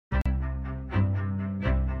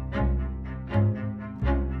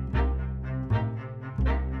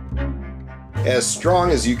as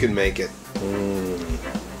strong as you can make it.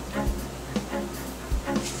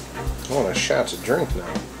 I want a shot to drink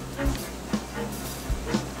now.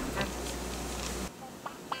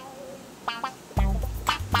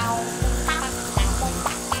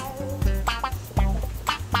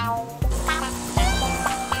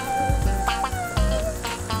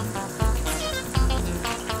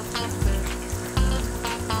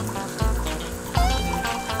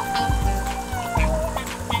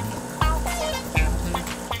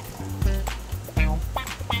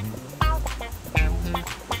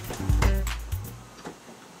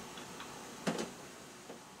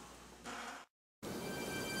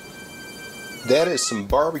 That is some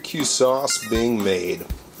barbecue sauce being made.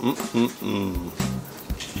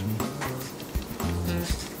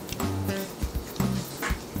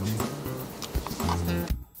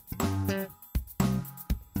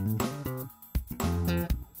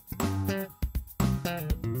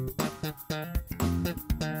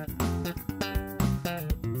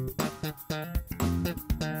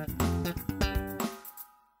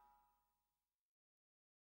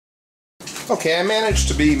 Okay, I managed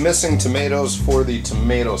to be missing tomatoes for the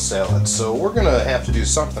tomato salad, so we're gonna have to do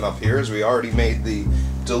something up here, as we already made the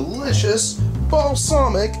delicious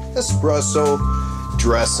Balsamic Espresso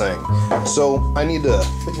dressing. So I need to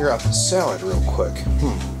figure out the salad real quick.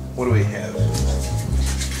 What do we have?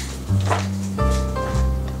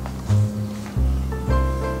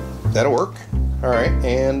 That'll work. Alright,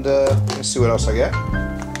 and let's see what else I got.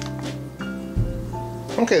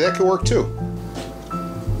 Okay, that could work too.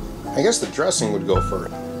 I guess the dressing would go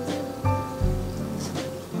first.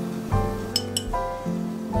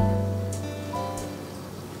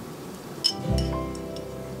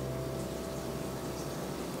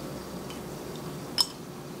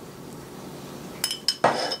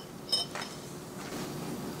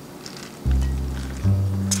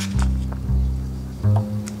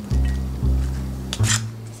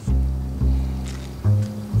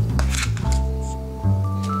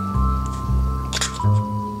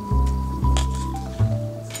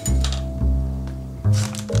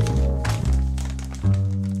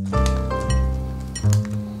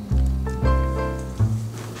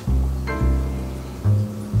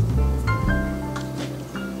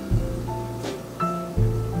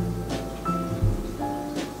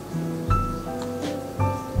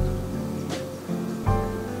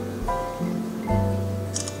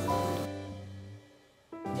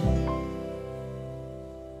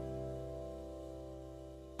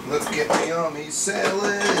 Let's get the yummy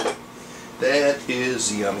salad. That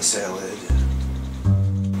is yummy salad.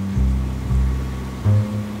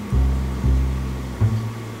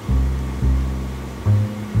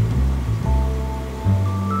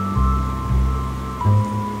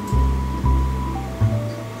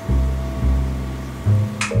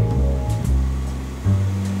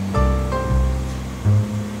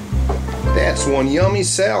 That's one yummy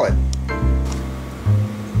salad.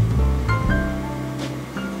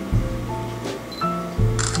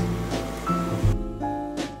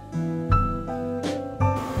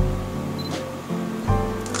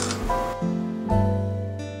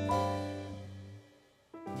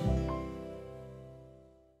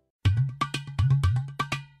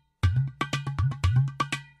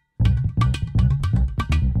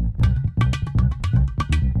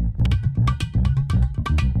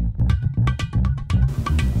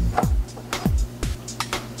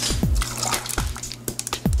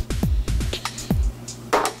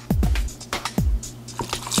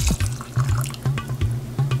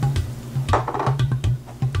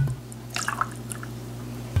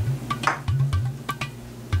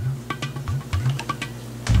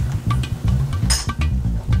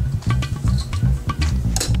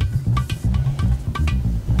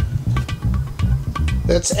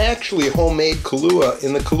 That's actually homemade Kahlua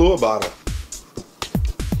in the Kahlua bottle.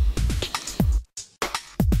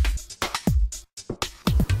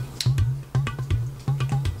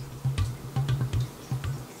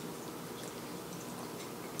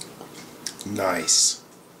 Nice.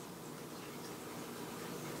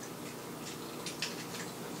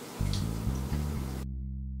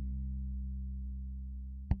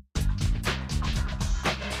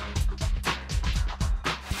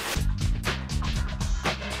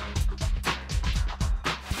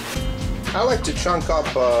 I like to chunk up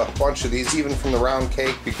a bunch of these, even from the round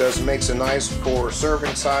cake, because it makes it nice for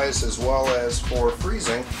serving size as well as for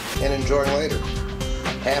freezing and enjoying later.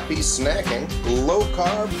 Happy snacking, low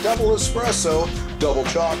carb, double espresso, double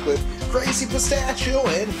chocolate, crazy pistachio,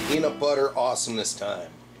 and peanut butter awesomeness time.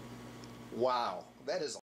 Wow, that is